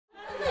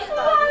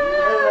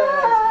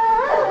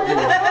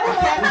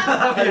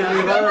आज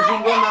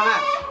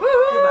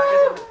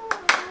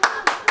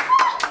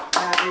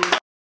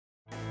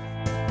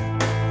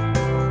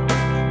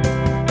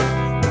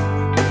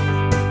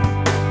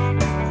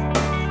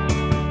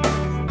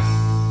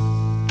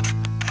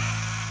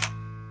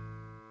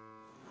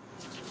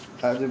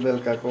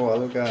बेलुकाको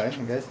हल्का है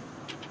गाइस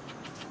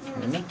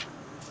हैन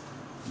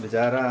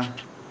बिचारा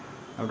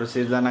हाम्रो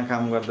सिर्जना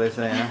काम गर्दैछ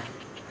यहाँ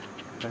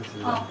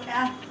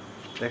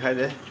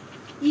देखाइदे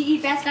यी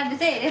प्याज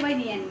काट्दै हेरे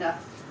बहिनी यहाँ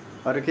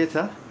अरु के छ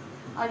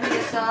अरु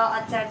छ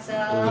अचार छ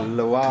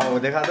वाउ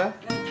देखा त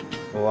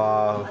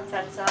वाउ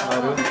अचार छ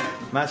अरु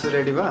मासु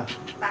रेडी भयो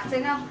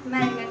छैन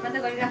म्यारिनेट मात्र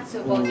गरिराख्छु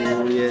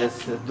यस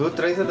दुध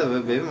रहेछ त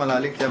बेबी मलाई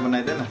अलिक चिया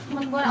बनाइदेन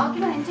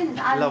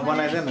ल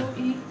बनाइदेन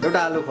एउटा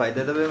आलु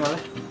खुवाइदे त बेबी मलाई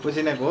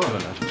पुसिनेको हो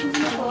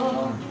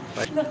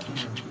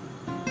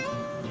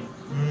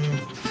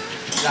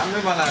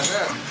राम्रै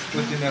बनाएको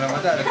पुसिनेर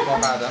मात्रै अलिक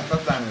पकाएर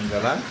कस्तो दामी हुन्छ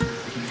होला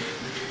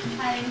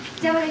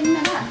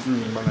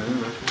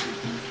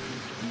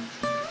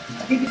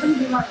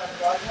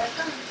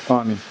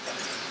अनि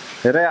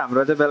हेरै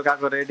हाम्रो चाहिँ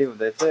बेलुकाको रेडी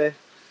हुँदैछ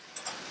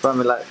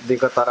प्रमिला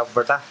दिको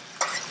तर्फबाट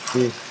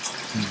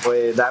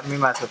दामी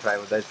मासु फ्राई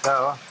हुँदैछ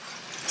हो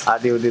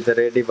आधी उधी त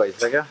रेडी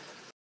भइसक्यो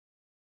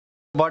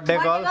बर्थडे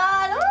कल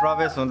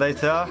प्रवेश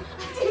हुँदैछ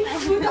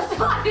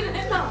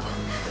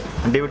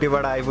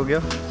ड्युटीबाट आइपुग्यो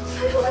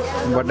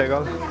बर्थडे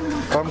कल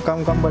कम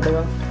बर्थडे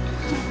कल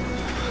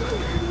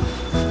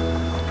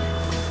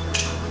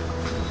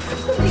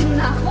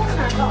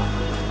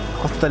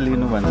कस्तो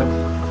लिनु भन्छ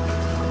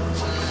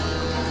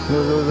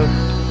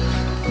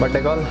birthday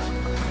call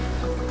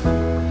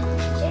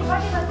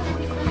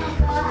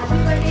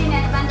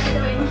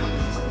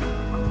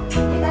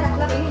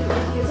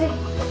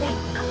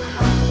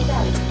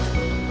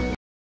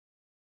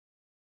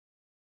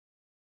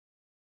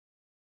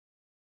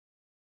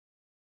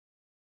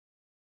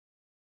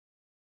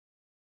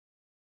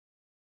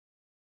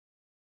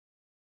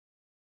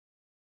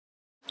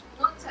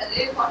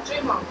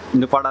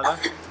पढाला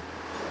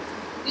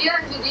Dear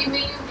Anjali,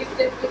 may you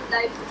gifted with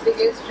life's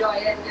biggest joy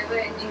and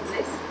never-ending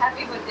bliss.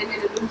 Happy birthday, my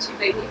Lunchi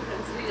baby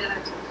from Sri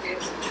Lanka.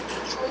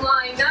 Oh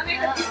my, now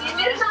मेरा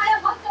नया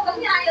बच्चा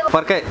बनी आया.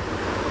 परके.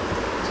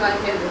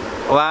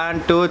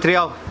 1 2 3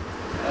 आओ.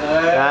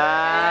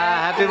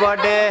 Happy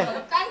birthday.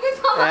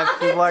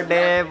 Happy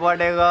birthday,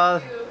 birthday girl.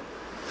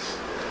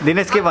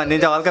 Dinesh के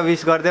भनिदिन्छ हल्का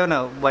wish गरिदेऊ न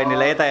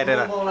बहिनीलाई यता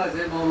हेरेर.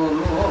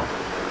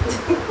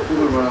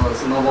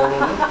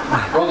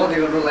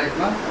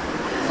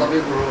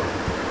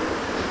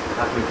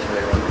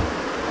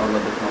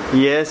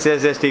 Yes,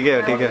 ठीक है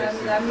ओके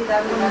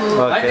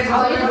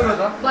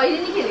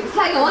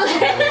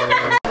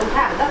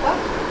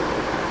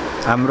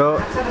हाम्रो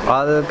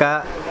हल्का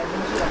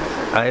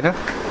हैन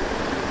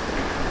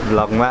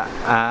भ्लगमा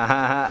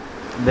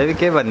बेबी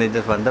के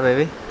भनिदिन्छस् भन् त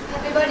बेबी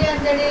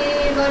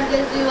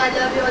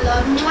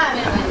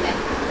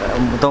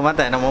तँ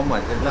मात्रै हैन म पनि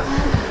भन्छु ल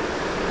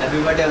Happy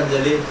birthday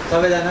Anjali.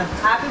 सबैजना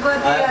Happy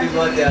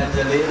birthday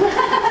Anjali.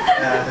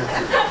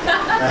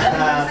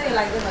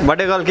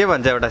 Birthday girl के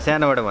भन्छ एउटा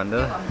सानोबाट भन्दै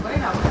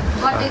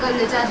बर्थडे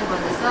गर्लले चाहिँ आज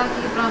भन्दैछ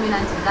कि प्रमिला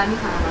चाहिँ दामी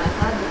खाना बनाएछ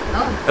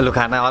लु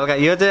खाना हल्का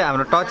यो चाहिँ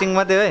हाम्रो टचिङ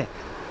मात्रै हो है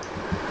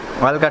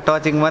हल्का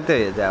टचिङ मात्रै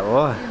हो चाहिँ अब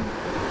हो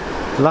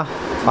ल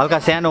हल्का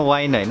सानो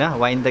वाइन हैन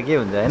वाइन त के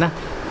हुन्छ हैन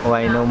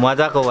वाइन हो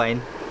मजाको वाइन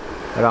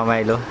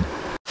रमाइलो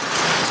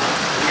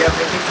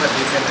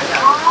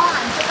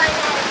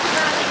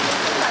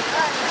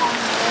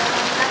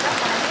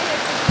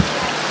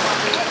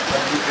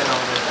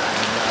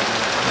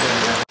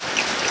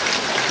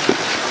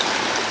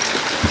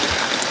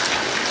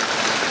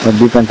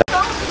दिपेन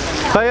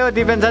खै हो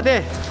दिपेन साथी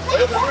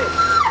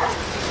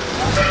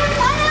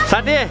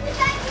साथी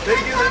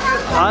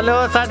हेलो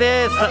साथी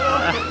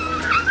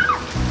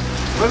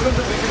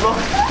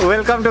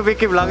वेलकम टु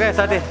बिकी भ्लग है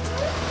साथी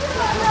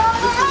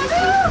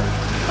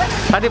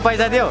साथी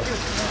पैसा दियो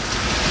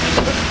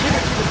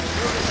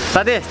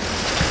साथी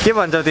के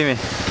भन्छौ तिमी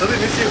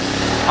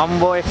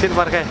अम्बो एकछिन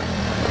पर्खाइ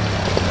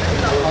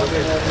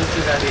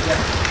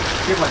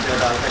के भन्छौ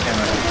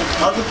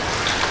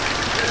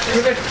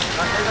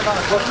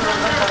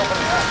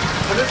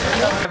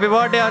Happy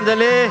birthday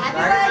Anjali.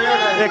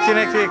 एकछिन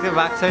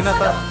भाग छैन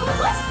तर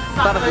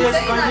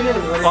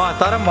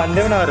तर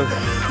भन्देऊ न अरू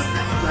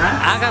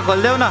आँखा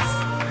खोल्देऊ न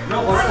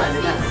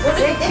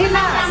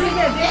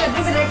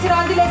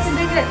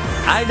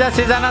आइज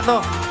सिजना त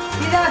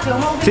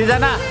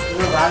सिजना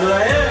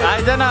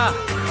आइज न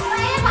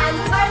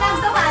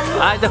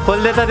आइज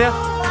खोल्दे त त्यो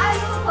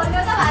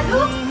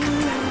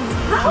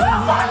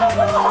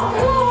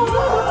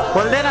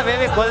खोल्दैन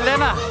बेबी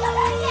खोल्दैन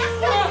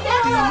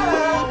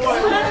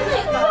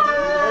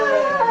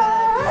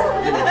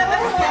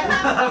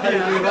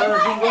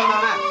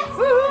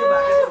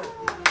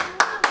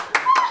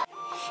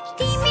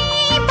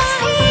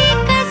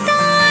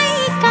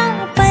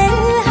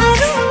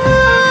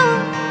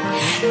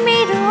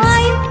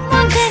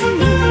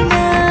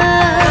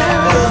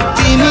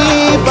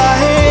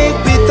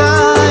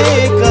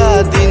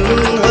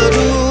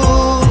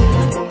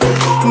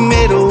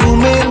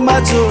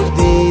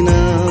छोड़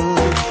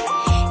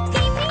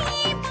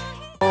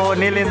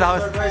the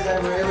house. Surprise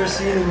I've ever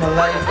seen in my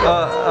life.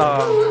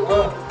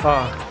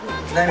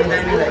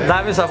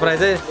 दामी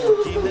सरप्राइज है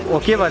ओ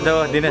के भन्छ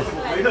दिनेश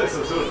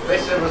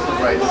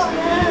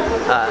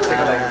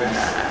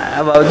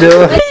भाउजू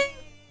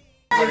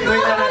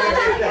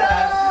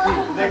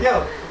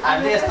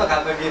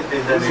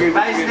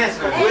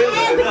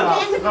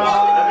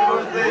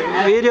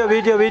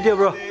video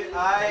bro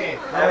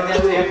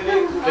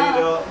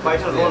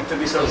Vital role to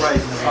be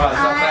surprised.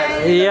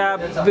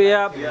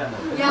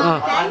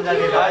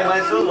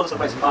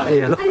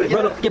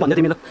 के भन्दै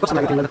तिमी ल कस्तो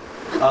लाग्यो तिमीलाई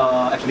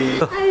Actually,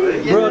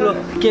 ब्रो ल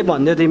के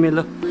भन्दै तिमी ल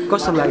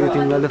कस्तो लाग्यो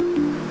तिमीलाई ल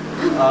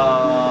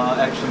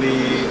actually,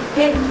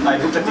 I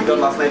booked a ticket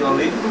last night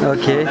only.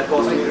 Okay. That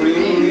cost me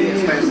really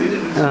expensive.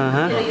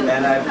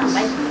 And I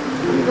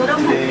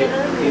today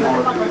in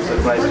order to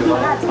surprise you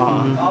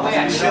all.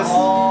 Anxious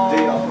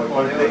day of my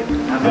holiday.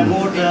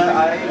 Before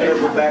I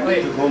go back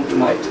to home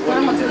tonight.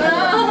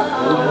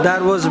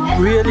 That was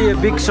really a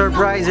big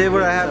surprise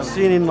ever I have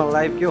seen in my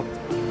life yo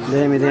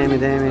damn it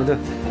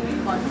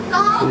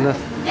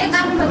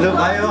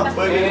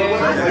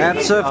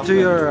hats off to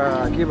your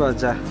के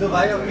भन्छ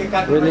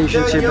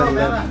relationship and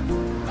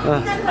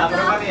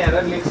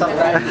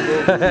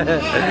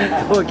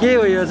ओ के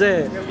हो यो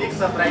चाहिँ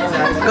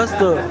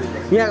कस्तो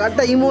यहाँ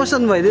घट्टा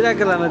emotion भइदिरहेको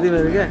बेलामा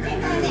तिमीहरू क्या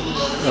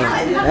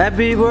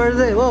ह्याप्पी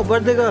बर्थडे हो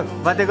birthday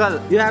girl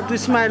you have to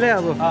smile है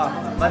अब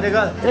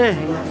ए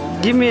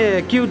गिभ मी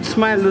ए क्युट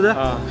स्माइल लु द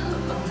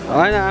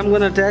होइन आम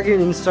गोना ट्याग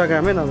इन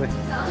इन्स्टाग्राम है नभए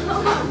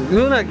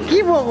लु न के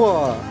भएको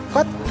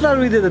कत्रा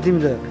रुइदियो त तिमी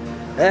त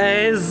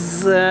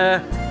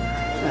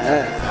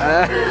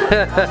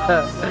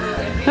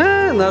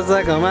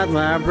नजाक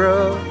हमातमा ब्रो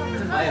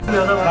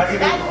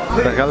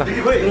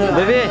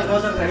बेबी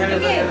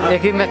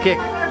एकछिनमा केक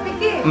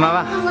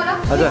मामा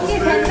हजुर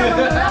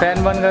फ्यान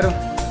बन्द गरौँ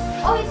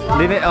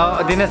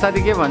दिनेश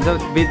साथी के भन्छ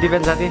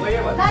दिपेन साथी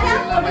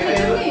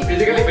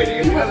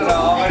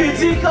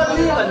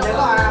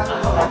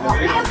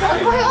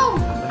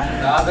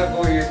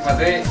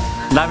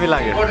दामी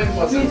लाग्यो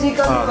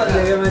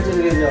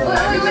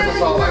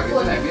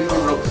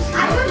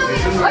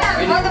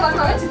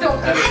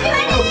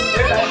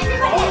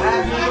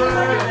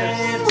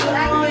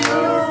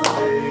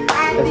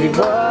Happy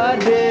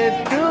birthday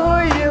to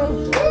you.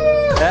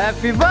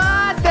 Happy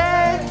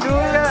birthday to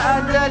you,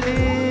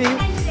 Anjali.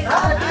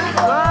 Happy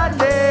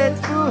birthday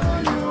to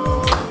you.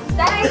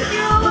 Thank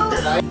you.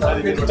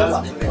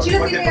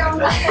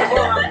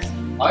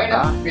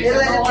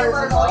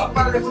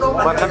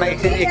 पर्खन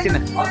एकछिन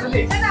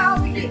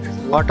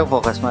अटो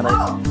फोकसमा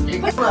रहेछ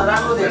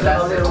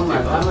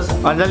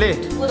Anjali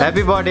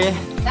happy birthday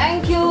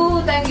Thank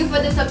you for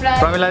the surprise.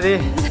 Pramila दी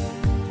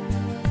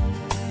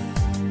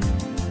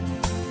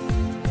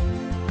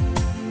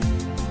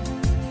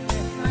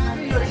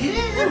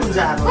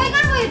खोइ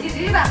कहाँ गयो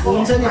झिझिरी भएको?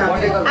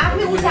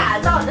 आफ्नो उता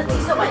हाल्छ अन्त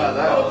चिसो भयो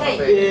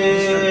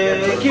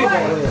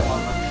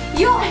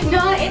यो होइन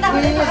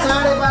यताबाट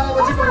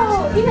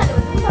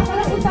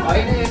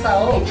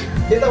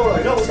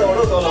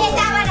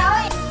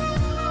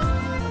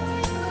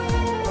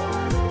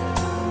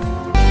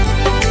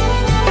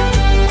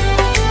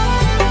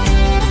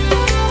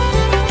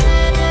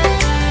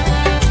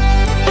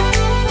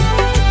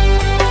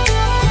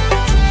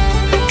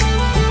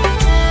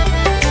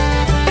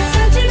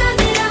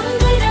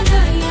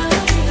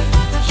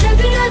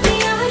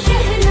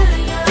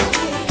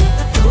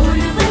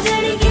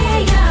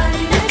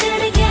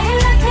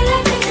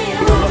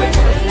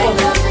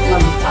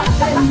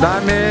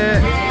दामे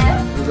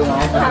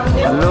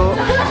लो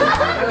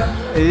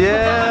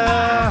ये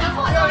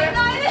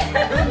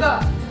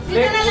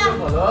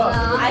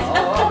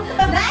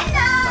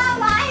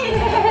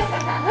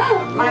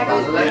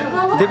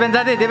दिपेन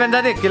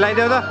जाति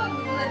खिलाइदेऊ त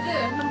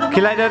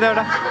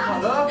एउटा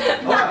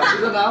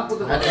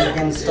You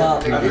can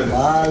stop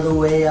all the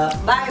way up.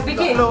 Bye,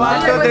 Vicky.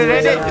 1 2 3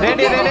 ready